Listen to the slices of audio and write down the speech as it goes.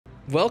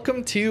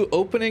Welcome to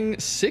opening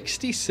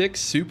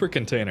 66 super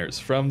containers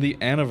from the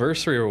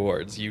anniversary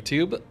rewards,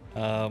 YouTube.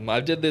 I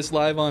did this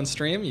live on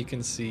stream. You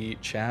can see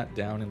chat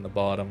down in the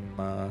bottom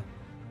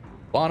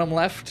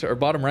left or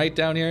bottom right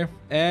down here,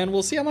 and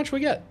we'll see how much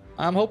we get.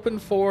 I'm hoping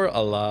for a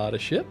lot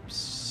of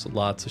ships,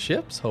 lots of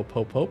ships. Hope,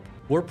 hope, hope.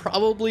 We're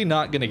probably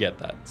not gonna get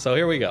that. So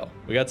here we go.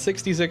 We got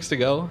 66 to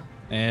go,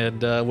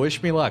 and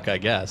wish me luck, I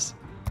guess.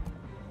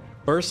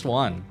 First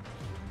one,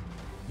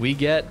 we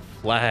get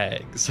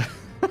flags.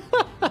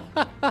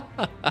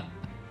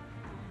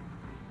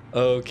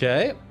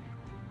 Okay.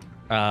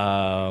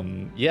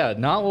 Yeah,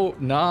 not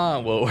what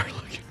we're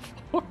looking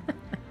for.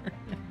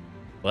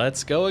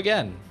 Let's go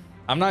again.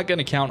 I'm not going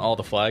to count all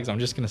the flags. I'm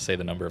just going to say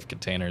the number of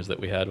containers that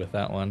we had with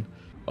that one.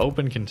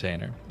 Open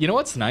container. You know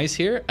what's nice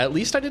here? At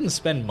least I didn't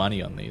spend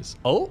money on these.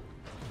 Oh,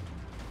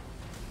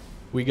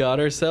 we got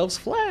ourselves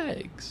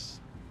flags.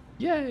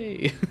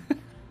 Yay.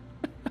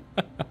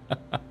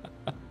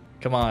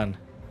 Come on.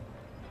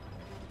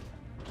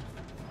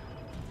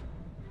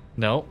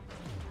 No,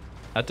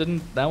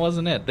 that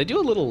wasn't it. They do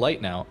a little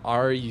light now.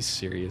 Are you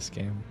serious,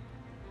 game?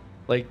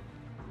 Like,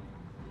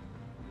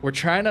 we're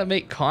trying to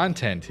make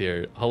content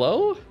here.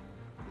 Hello?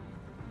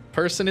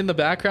 Person in the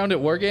background at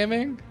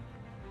Wargaming?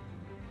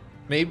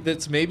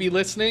 Maybe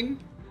listening?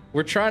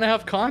 We're trying to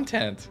have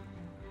content.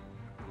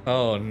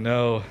 Oh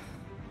no.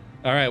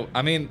 All right,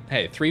 I mean,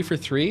 hey, 3 for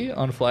 3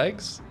 on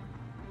flags.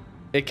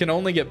 It can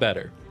only get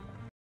better.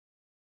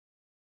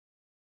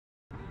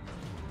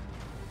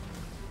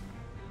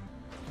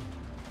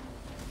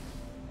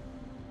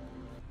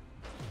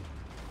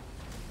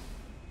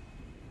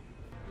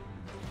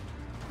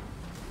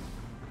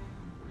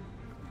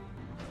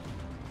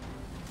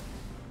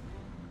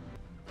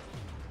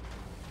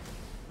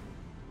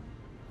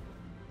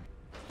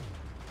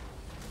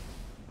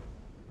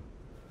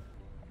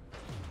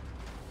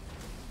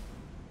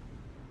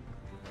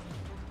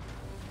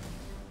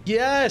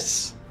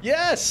 Yes!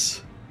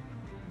 Yes!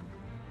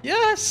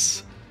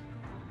 Yes!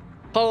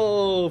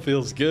 Oh,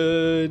 feels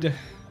good.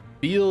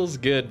 Feels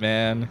good,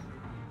 man.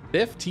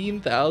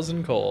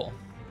 15,000 coal.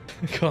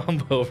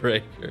 Combo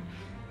breaker.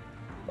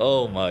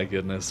 Oh my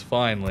goodness,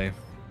 finally.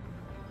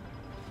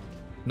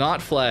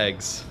 Not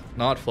flags.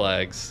 Not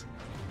flags.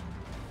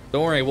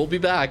 Don't worry, we'll be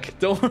back.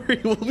 Don't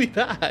worry, we'll be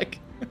back.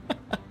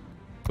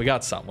 We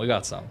got some. We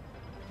got some.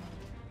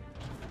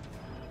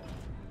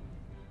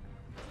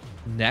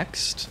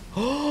 Next.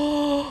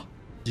 Oh,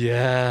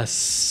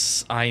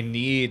 yes. I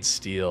need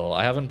steel.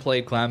 I haven't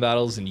played clan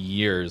battles in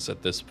years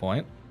at this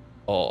point.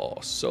 Oh,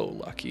 so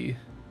lucky.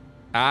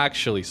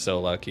 Actually, so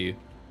lucky.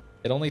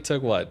 It only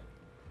took, what,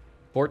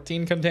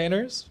 14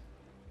 containers?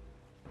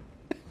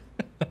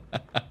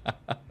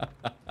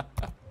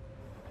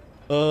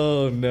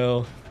 Oh,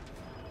 no.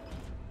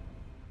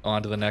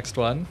 On to the next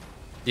one.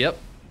 Yep.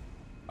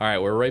 All right,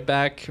 we're right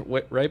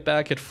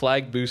back at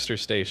Flag Booster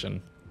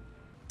Station.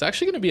 It's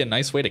actually going to be a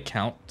nice way to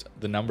count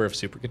the number of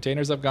super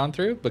containers I've gone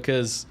through,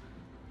 because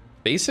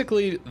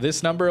basically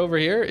this number over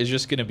here is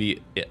just going to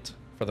be it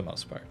for the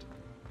most part.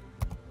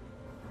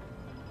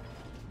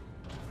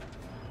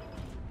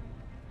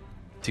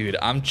 Dude,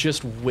 I'm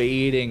just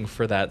waiting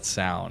for that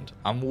sound.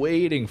 I'm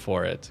waiting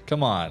for it.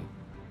 Come on.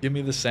 Give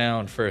me the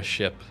sound for a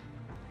ship.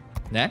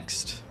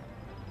 Next.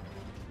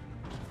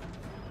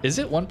 Is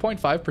it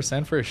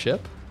 1.5% for a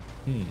ship?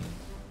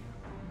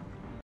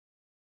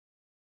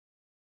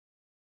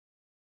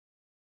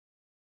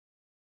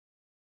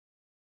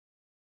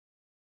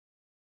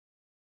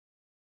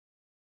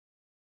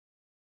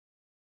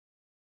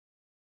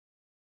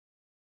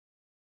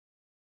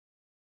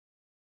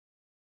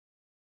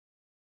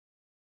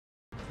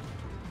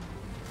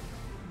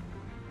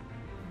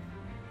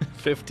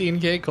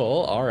 15k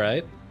coal, all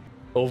right.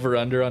 Over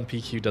under on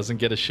PQ doesn't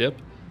get a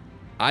ship.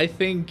 I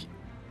think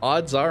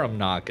odds are I'm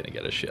not gonna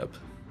get a ship.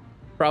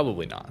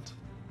 Probably not.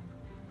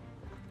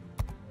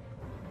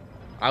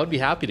 I would be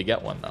happy to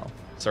get one though,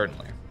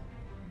 certainly.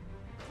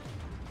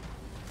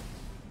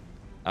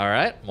 All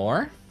right,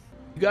 more.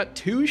 You got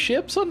 2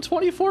 ships on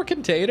 24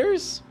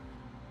 containers?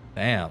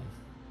 Damn.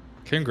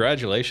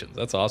 Congratulations,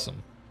 that's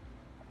awesome.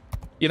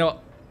 You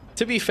know,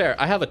 to be fair,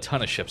 I have a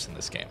ton of ships in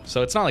this game,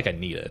 so it's not like I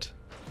need it.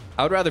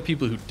 I would rather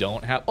people who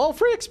don't have... Oh,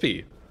 free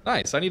XP!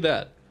 Nice, I need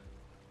that.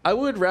 I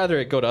would rather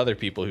it go to other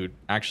people who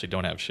actually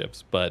don't have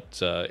ships, but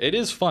it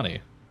is funny.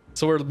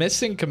 So we're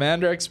missing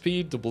Commander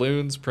XP,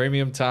 doubloons,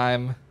 premium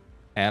time,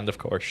 and of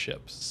course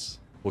ships.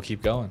 We'll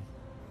keep going.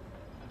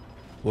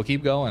 We'll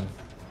keep going.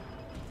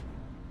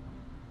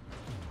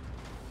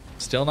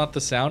 Still not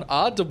the sound.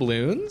 Ah,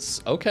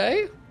 doubloons.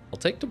 Okay, I'll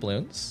take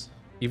doubloons.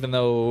 Even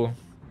though,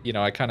 you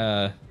know, I kind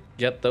of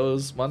get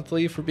those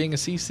monthly for being a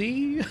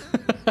CC.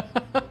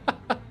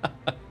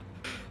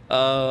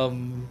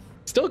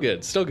 Still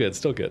good, still good,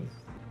 still good.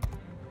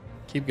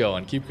 Keep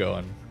going, keep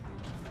going.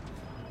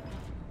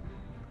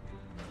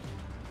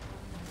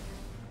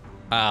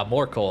 Ah,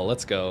 more coal,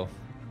 let's go.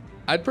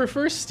 I'd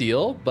prefer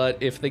steel, but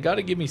if they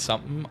gotta give me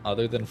something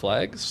other than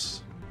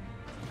flags.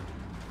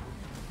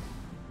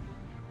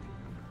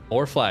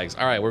 More flags.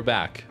 All right, we're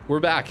back. We're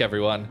back,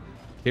 everyone.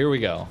 Here we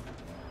go.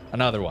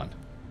 Another one.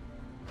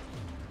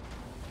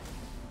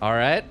 All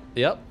right.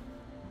 Yep.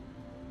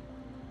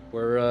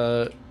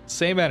 We're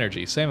same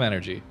energy, same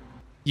energy.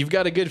 You've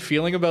got a good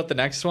feeling about the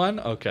next one?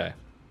 Okay.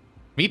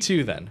 Me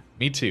too then.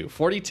 Me too.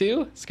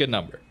 42? It's a good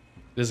number.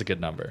 It is a good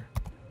number.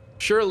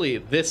 Surely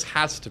this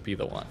has to be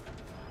the one.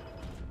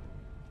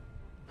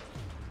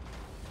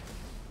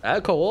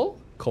 Coal.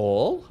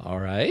 Coal. All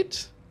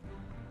right.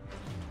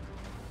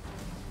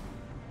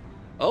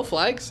 Oh,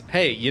 flags.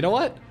 Hey, you know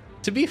what?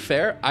 To be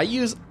fair, I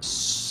use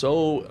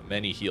so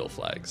many heal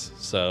flags.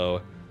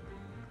 So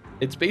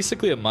it's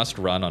basically a must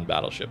run on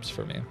battleships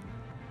for me.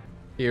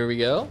 Here we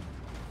go.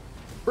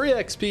 Free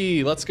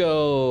XP. Let's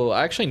go.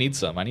 I actually need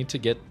some. I need to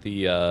get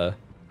the...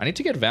 I need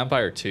to get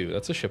Vampire 2.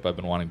 That's a ship I've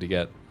been wanting to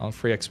get. I'll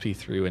free XP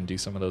through and do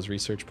some of those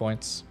research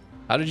points.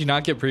 How did you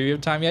not get premium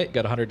time yet? You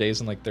got 100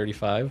 days in like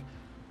 35?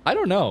 I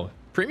don't know.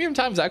 Premium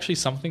time is actually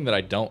something that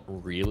I don't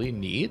really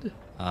need,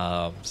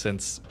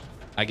 since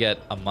I get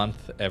a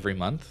month every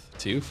month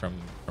too from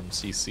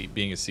CC,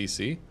 being a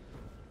CC,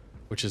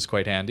 which is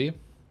quite handy.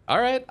 All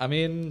right, I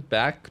mean,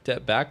 back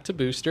to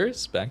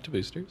boosters, back to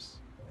boosters.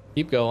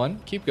 Keep going,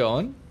 keep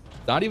going.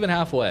 Not even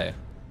halfway.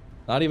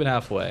 Not even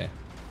halfway.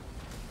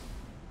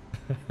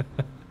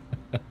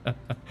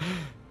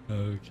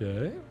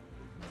 Okay.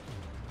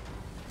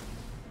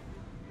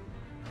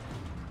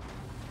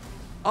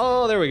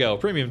 Oh, there we go.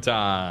 Premium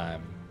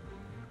time.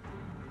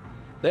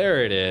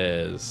 There it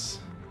is.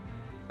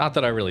 Not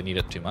that I really need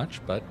it too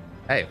much, but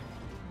hey.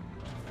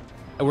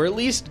 We're at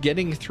least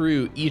getting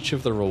through each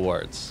of the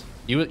rewards.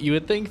 You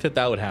would think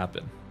that would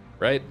happen,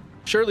 right?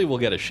 Surely we'll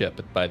get a ship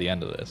by the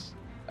end of this.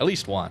 At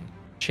least one.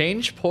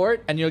 Change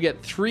port and you'll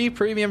get 3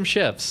 premium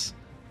ships.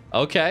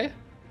 Okay,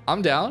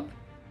 I'm down.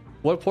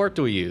 What port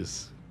do we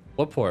use?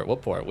 What port?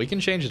 What port? We can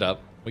change it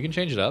up. We can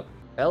change it up.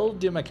 El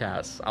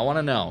Dimacas. I want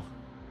to know.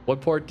 What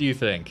port do you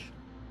think?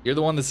 You're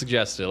the one that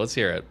suggested it. Let's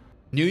hear it.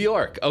 New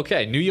York.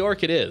 Okay, New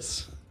York it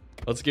is.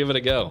 Let's give it a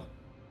go.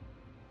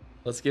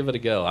 Let's give it a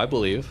go. I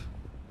believe.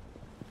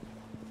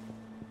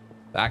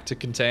 Back to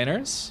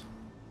containers.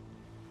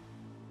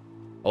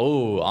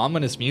 Oh,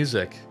 ominous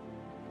music.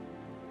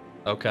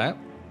 Okay.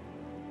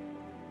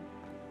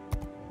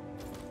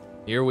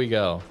 Here we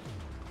go.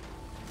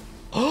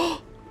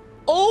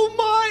 Oh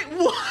my,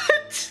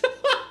 what?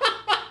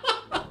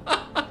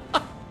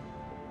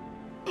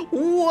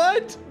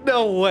 What?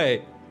 No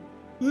way.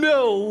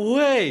 No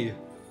way.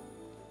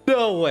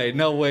 No way,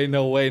 no way,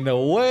 no way,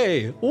 no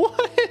way.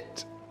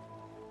 What?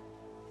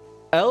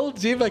 El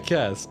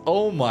Divacas.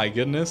 Oh my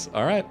goodness.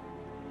 All right.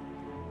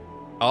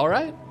 All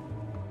right.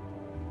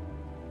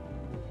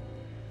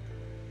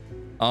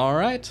 All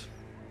right.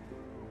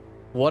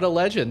 What a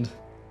legend.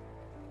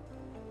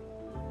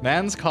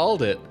 Man's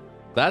called it.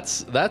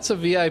 That's a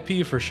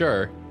VIP for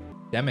sure.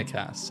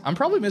 Demicas. I'm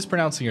probably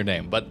mispronouncing your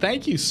name, but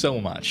thank you so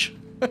much.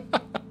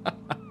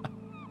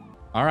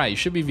 All right, you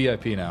should be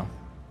VIP now.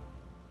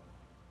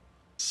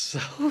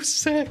 So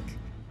sick.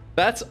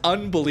 That's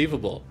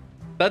unbelievable.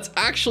 That's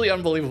actually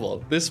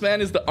unbelievable. This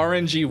man is the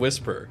RNG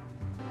Whisperer.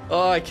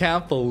 Oh, I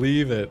can't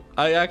believe it.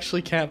 I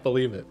actually can't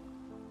believe it.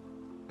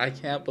 I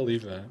can't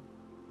believe that.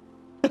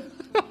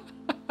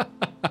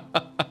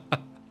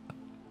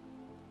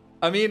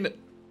 I mean,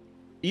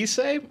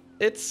 Issei,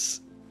 it's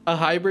a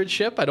hybrid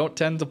ship. I don't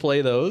tend to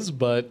play those,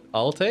 but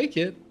I'll take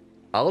it.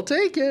 I'll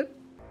take it.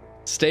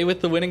 Stay with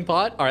the winning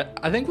pot. All right,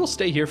 I think we'll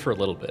stay here for a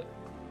little bit.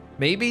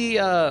 Maybe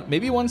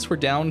once we're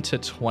down to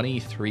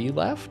 23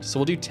 left, so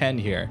we'll do 10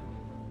 here.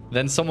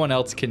 Then someone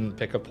else can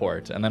pick a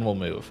port, and then we'll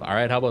move. All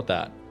right, how about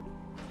that?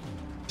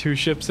 2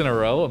 ships in a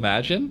row,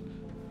 imagine?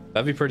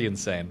 That'd be pretty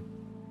insane.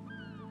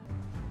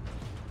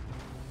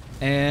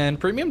 And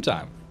premium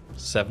time.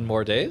 7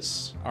 more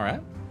days. All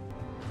right.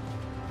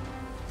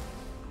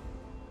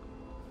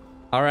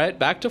 All right,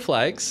 back to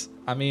flags.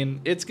 I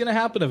mean, it's going to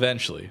happen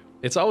eventually.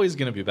 It's always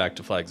going to be back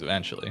to flags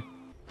eventually.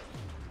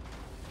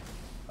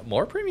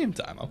 More premium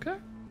time, okay.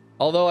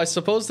 Although I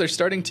suppose they're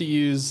starting to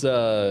use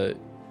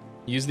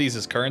these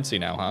as currency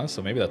now, huh?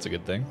 So maybe that's a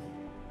good thing.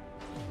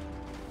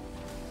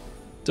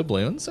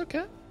 Doubloons,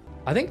 okay.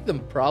 I think the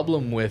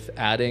problem with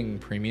adding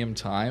premium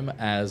time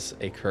as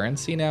a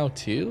currency now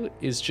too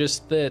is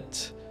just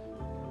that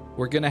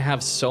we're gonna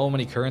have so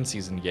many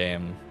currencies in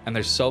game and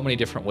there's so many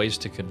different ways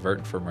to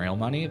convert from real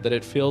money that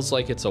it feels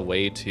like it's a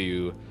way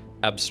to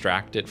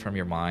abstract it from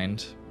your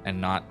mind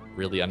and not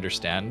really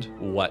understand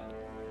what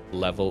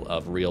level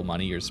of real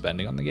money you're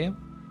spending on the game.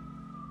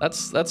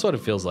 That's what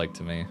it feels like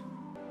to me.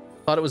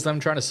 Thought it was them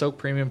trying to soak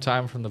premium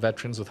time from the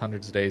veterans with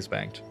hundreds of days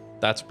banked.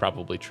 That's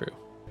probably true.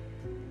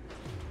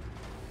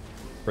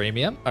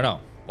 Premium? Oh no,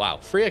 wow,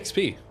 free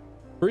XP.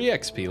 Free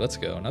XP, let's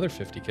go, another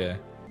 50K.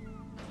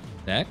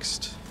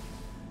 Next.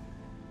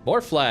 More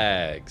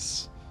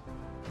flags.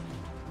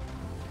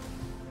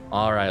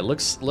 All right,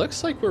 looks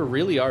like we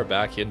really are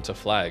back into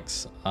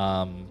flags.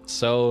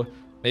 So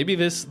maybe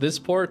this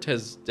port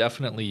has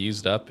definitely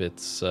used up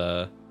its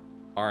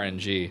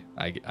RNG,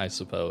 I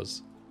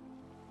suppose.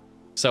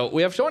 So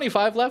we have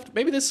 25 left.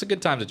 Maybe this is a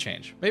good time to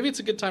change. Maybe it's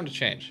a good time to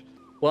change.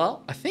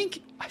 Well, I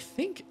think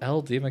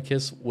El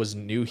Dimacus was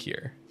new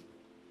here.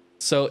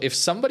 So if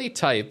somebody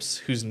types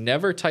who's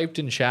never typed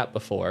in chat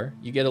before,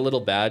 you get a little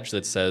badge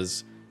that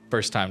says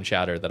first time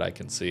chatter that I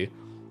can see.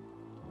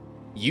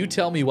 You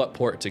tell me what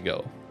port to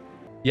go.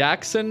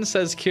 Yaxon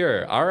says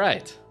cure. All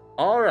right.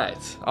 All right.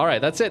 All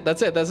right. That's it.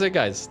 That's it. That's it,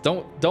 guys.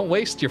 Don't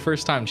waste your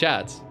first time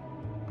chats.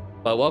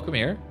 But welcome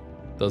here.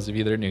 Those of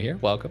you that are new here,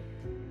 welcome.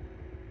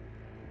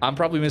 I'm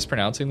probably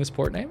mispronouncing this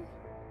port name,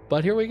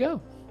 but here we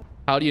go.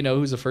 How do you know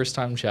who's a first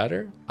time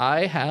chatter?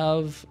 I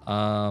have,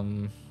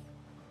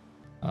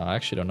 I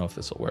actually don't know if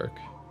this will work,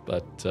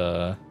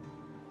 but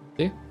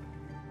see?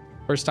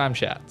 First time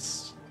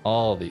chats,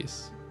 all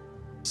these.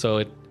 So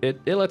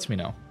it lets me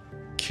know.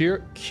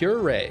 Cure.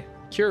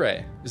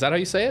 Is that how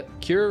you say it?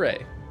 Cure.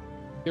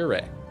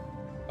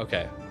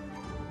 Okay.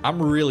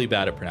 I'm really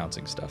bad at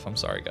pronouncing stuff. I'm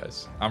sorry,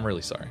 guys. I'm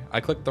really sorry.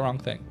 I clicked the wrong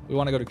thing. We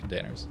want to go to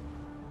containers.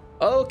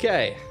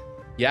 Okay.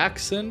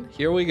 Yaxon,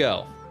 here we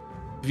go.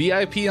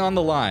 VIP on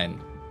the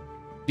line.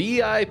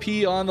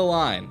 VIP on the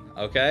line,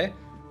 okay?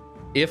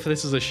 If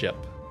this is a ship.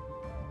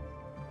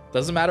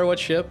 Doesn't matter what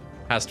ship,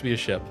 has to be a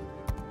ship.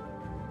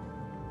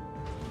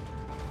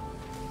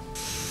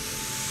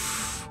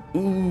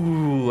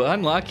 Ooh,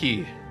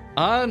 unlucky.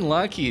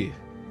 Unlucky.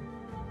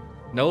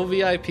 No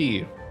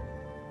VIP.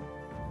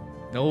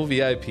 No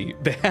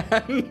VIP.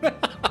 Ban.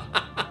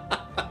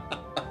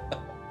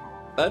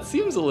 That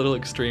seems a little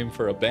extreme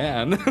for a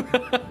ban.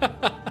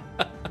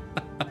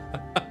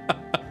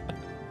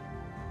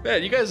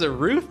 Man, you guys are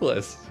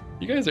ruthless.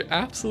 You guys are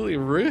absolutely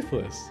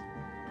ruthless.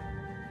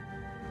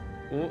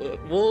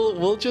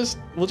 We'll just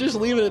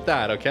leave it at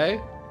that, okay?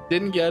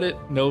 Didn't get it,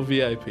 no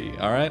VIP,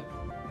 all right?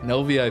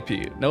 No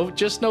VIP.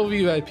 Just no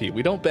VIP.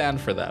 We don't ban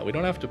for that. We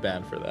don't have to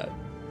ban for that.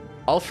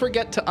 I'll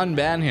forget to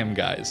unban him,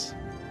 guys.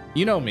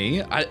 You know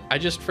me. I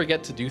just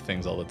forget to do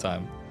things all the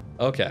time.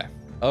 Okay.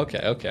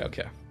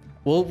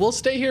 We'll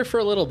stay here for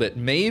a little bit.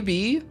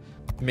 Maybe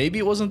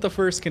it wasn't the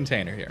first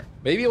container here.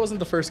 Maybe it wasn't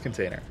the first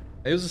container.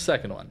 Maybe it was the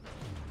second one.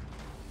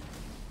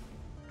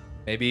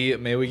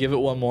 May we give it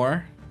one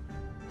more?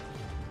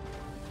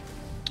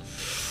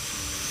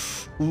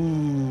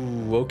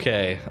 Ooh,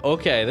 okay.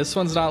 This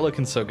one's not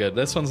looking so good.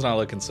 Let's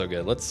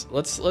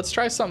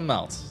try something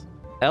else.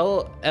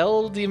 L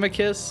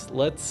Demachus,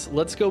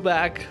 let's go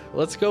back.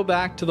 Let's go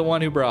back to the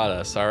one who brought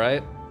us, all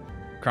right?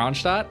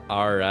 Kronstadt?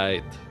 All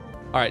right,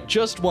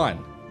 just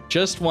one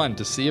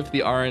to see if the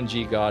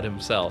RNG god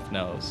himself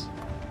knows.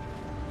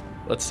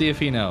 Let's see if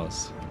he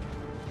knows.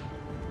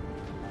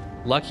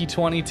 Lucky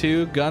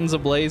 22, guns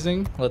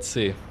a-blazing. Let's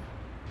see.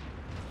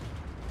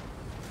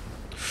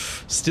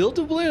 Still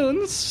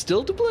doubloons.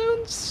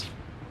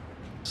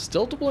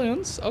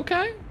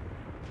 Okay.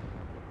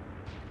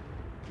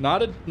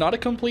 Not a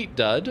complete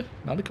dud.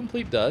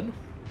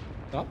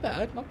 Not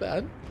bad.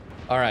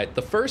 All right,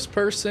 the first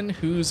person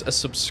who's a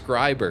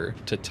subscriber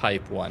to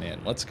type one in.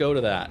 Let's go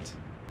to that.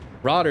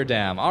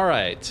 Rotterdam. All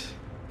right.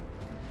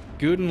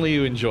 Guten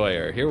Liu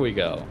Enjoyer. Here we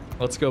go.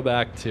 Let's go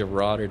back to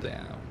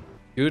Rotterdam.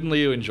 Guten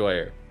Liu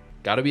Enjoyer.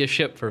 Gotta be a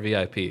ship for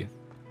VIP.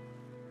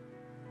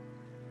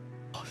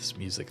 Oh, this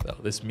music though.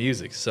 This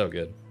music's so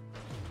good.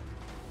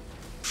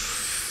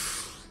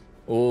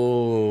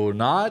 Oh,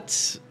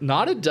 not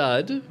a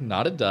dud.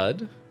 Not a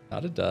dud.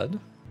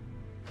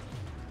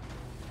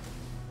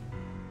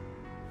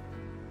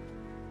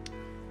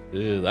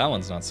 Ew, that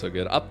one's not so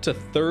good. Up to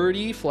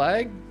 30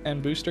 flag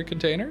and booster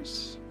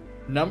containers.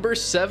 Number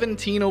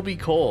 17 will be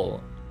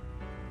Cole.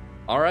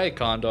 All right,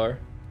 Condor.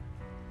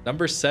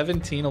 Number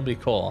 17 will be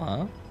Cole,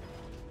 huh?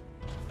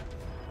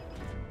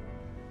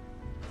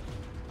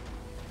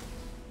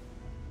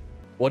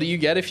 What do you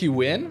get if you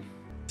win?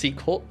 See,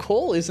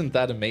 Cole isn't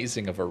that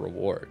amazing of a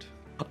reward.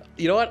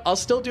 You know what? I'll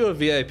still do a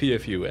VIP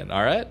if you win,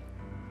 all right?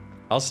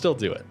 I'll still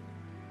do it.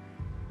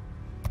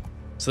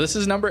 So this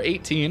is number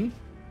 18,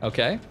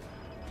 okay?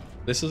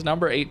 This is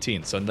number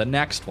 18, so the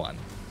next one.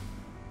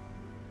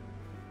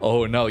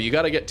 Oh no, you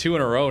gotta get 2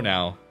 in a row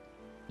now.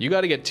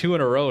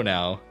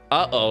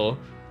 Uh-oh.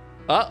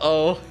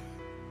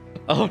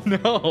 Oh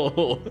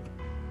no.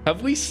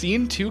 Have we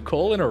seen 2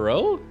 Cole in a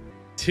row?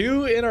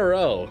 2 in a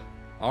row.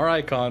 All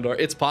right, Condor.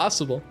 It's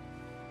possible.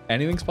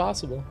 Anything's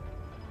possible.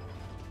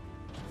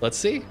 Let's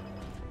see.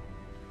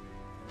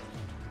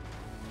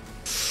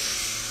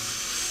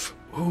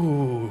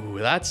 Ooh,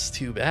 that's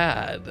too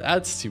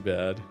bad.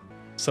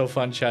 So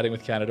fun chatting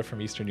with Canada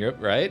from Eastern Europe,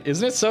 right?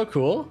 Isn't it so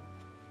cool?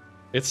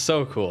 It's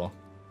so cool.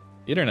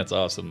 The internet's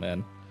awesome,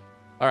 man.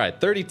 All right,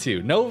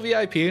 32. No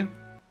VIP.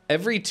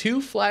 Every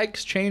 2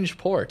 flags change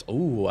port.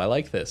 Ooh, I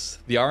like this.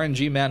 The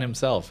RNG man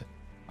himself.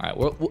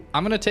 All right,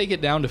 I'm gonna take it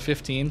down to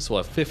 15, so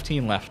we'll have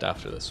 15 left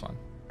after this one,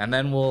 and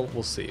then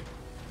we'll see.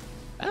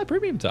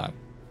 Premium time.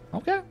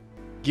 Okay.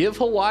 Give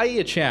Hawaii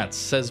a chance,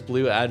 says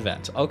Blue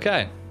Advent.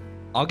 Okay,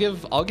 I'll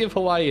give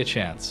Hawaii a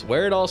chance.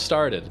 Where it all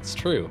started, it's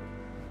true.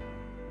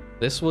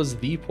 This was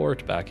the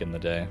port back in the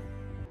day.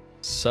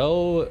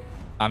 So,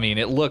 I mean,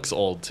 it looks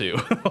old too.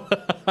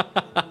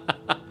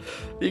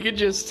 You can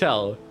just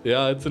tell.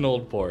 Yeah, it's an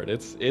old port.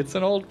 It's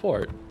an old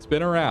port. It's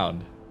been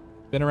around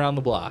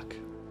the block.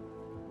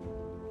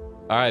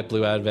 All right,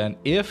 Blue Advent.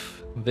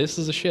 If this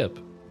is a ship,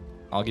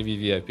 I'll give you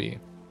VIP.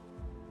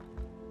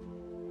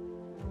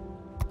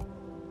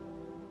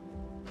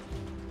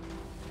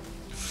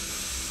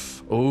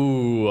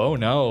 Ooh, oh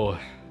no.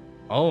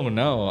 Oh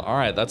no. All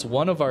right, that's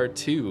one of our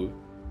 2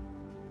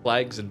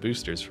 flags and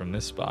boosters from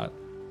this spot.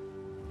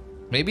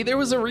 Maybe there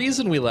was a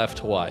reason we left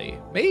Hawaii.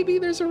 Maybe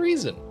there's a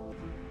reason.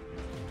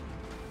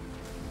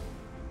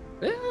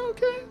 Yeah,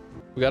 okay.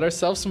 We got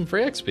ourselves some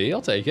free XP.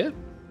 I'll take it.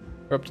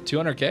 We're up to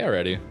 200K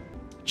already.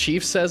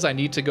 Chief says I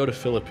need to go to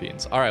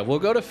Philippines. All right, we'll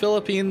go to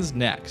Philippines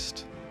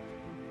next.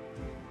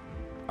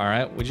 All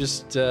right, we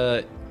just,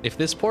 if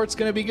this port's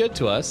gonna be good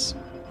to us,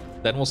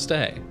 then we'll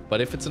stay.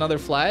 But if it's another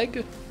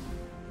flag,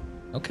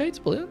 okay, it's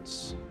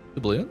balloons.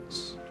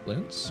 Doubloons.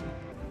 Doubloons.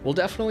 We'll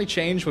definitely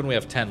change when we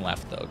have 10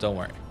 left, though. Don't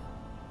worry.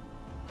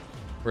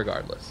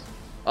 Regardless.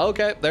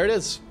 Okay, there it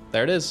is.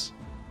 There it is.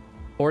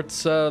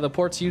 Port's, the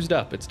port's used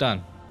up. It's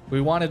done.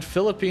 We wanted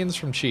Philippines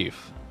from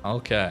Chief.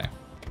 Okay.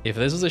 If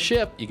this is a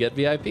ship, you get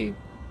VIP.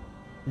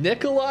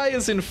 Nikolai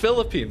is in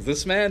Philippines.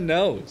 This man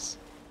knows.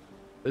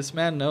 This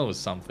man knows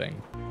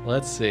something.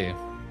 Let's see.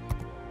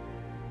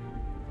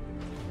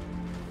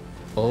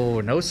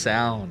 Oh, no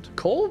sound.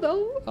 Coal,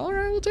 though? All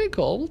right, we'll take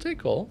coal. We'll take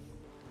coal.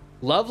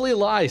 Lovely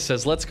Lie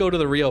says, let's go to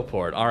the Rio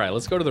port. All right,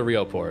 let's go to the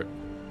Rio port.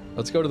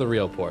 Let's go to the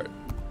Rio port.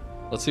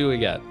 Let's see what we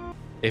get.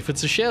 If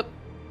it's a ship,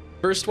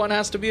 first one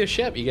has to be a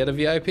ship. You get a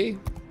VIP.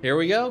 Here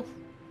we go.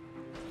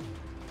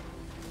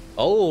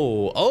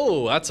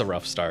 Oh, that's a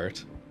rough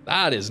start.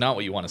 That is not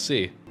what you want to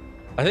see.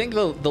 I think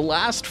the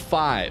last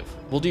 5,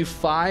 we'll do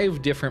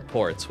 5 different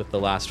ports with the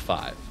last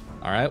 5.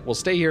 All right, we'll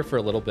stay here for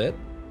a little bit.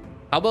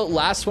 How about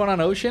last one on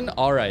ocean?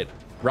 All right,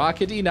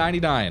 Rockety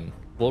 99.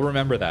 We'll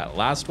remember that.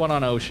 Last one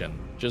on ocean,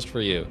 just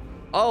for you.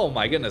 Oh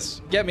my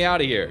goodness, get me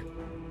out of here.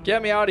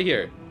 Get me out of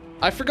here.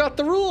 I forgot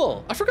the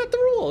rule. I forgot the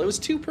rule. It was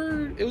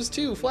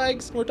 2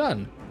 flags and we're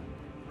done.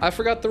 I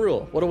forgot the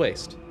rule. What a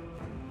waste.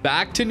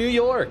 Back to New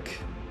York.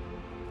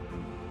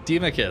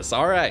 Demicus,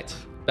 all right.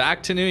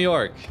 Back to New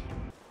York.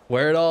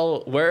 Where it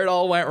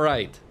all went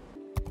right.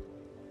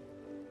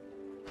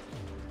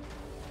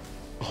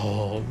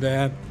 Oh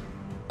man.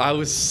 I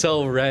was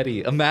so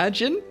ready.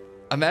 Imagine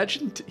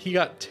he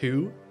got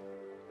 2.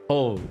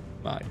 Oh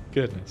my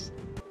goodness.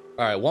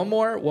 All right, one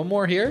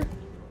more here.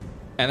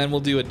 And then we'll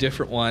do a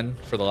different one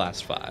for the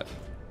last 5.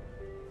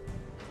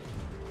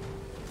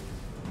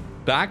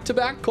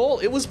 Back-to-back coal.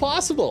 It was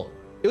possible.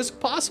 It was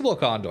possible,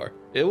 Condor.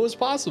 It was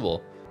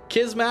possible.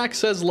 Kismac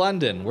says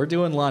London. We're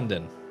doing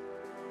London.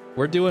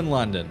 We're doing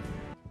London.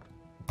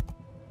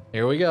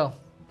 Here we go.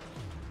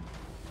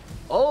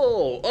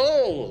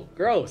 Oh,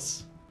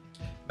 gross.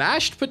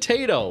 Mashed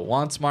Potato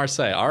wants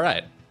Marseille. All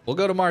right, we'll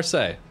go to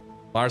Marseille.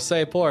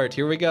 Marseille port,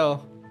 here we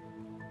go.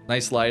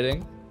 Nice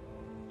lighting,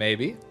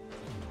 maybe.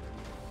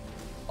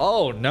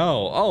 Oh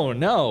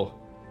no.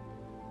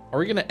 Are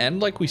we gonna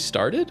end like we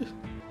started?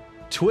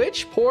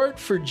 Twitch port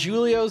for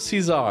Julio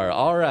Cesar,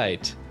 all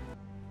right.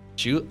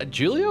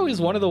 Julio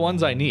is one of the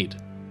ones I need.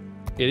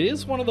 It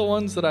is one of the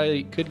ones that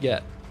I could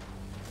get.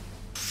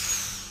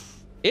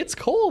 It's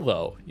coal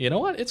though, you know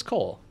what? It's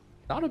coal.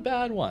 Not a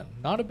bad one,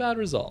 not a bad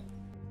result.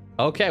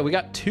 Okay, we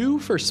got 2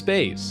 for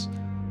space.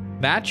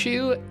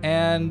 Machu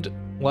and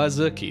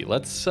Wazuki.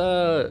 Let's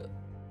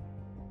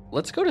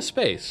go to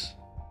space.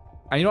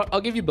 And you know what?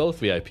 I'll give you both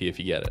VIP if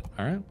you get it.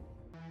 All right.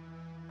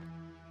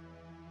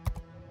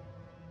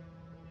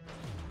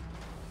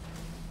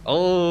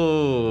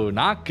 Oh,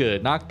 not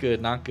good. Not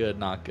good. Not good.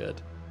 Not good.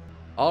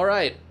 All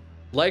right.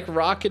 Like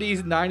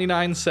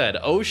Rockety99 said,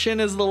 ocean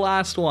is the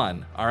last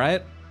one. All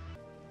right.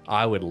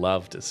 I would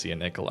love to see a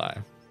Nikolai.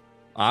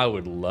 I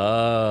would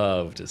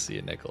love to see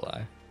a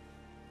Nikolai.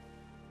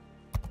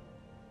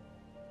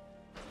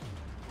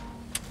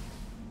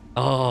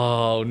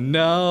 Oh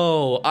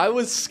no, I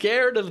was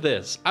scared of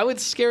this. I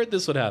was scared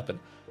this would happen.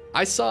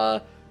 I saw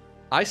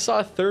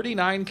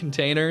 39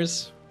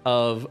 containers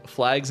of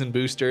flags and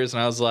boosters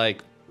and I was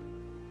like,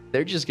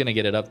 they're just gonna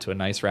get it up to a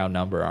nice round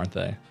number, aren't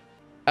they?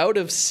 Out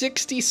of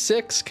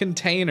 66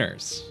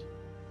 containers,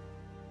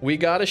 we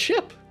got a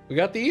ship. We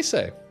got the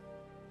Issei,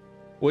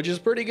 which is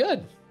pretty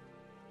good.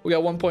 We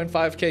got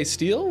 1.5k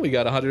steel. We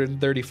got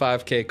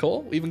 135k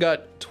coal. We even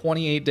got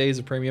 28 days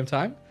of premium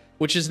time,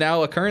 which is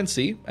now a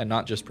currency and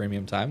not just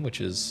premium time, which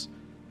is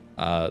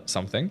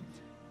something.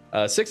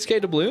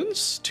 6k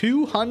doubloons,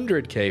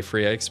 200k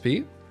free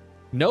XP,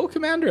 no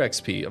commander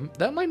XP.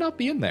 That might not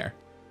be in there.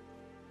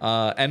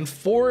 And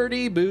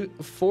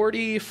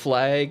 40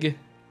 flag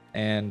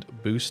and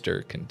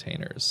booster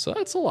containers. So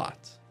that's a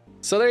lot.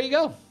 So there you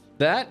go.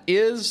 That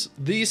is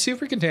the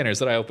super containers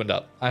that I opened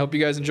up. I hope you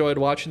guys enjoyed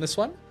watching this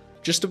one.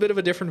 Just a bit of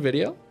a different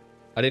video.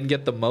 I didn't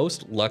get the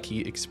most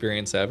lucky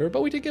experience ever,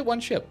 but we did get one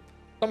ship.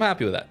 I'm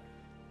happy with that.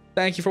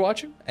 Thank you for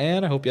watching,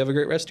 and I hope you have a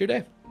great rest of your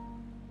day.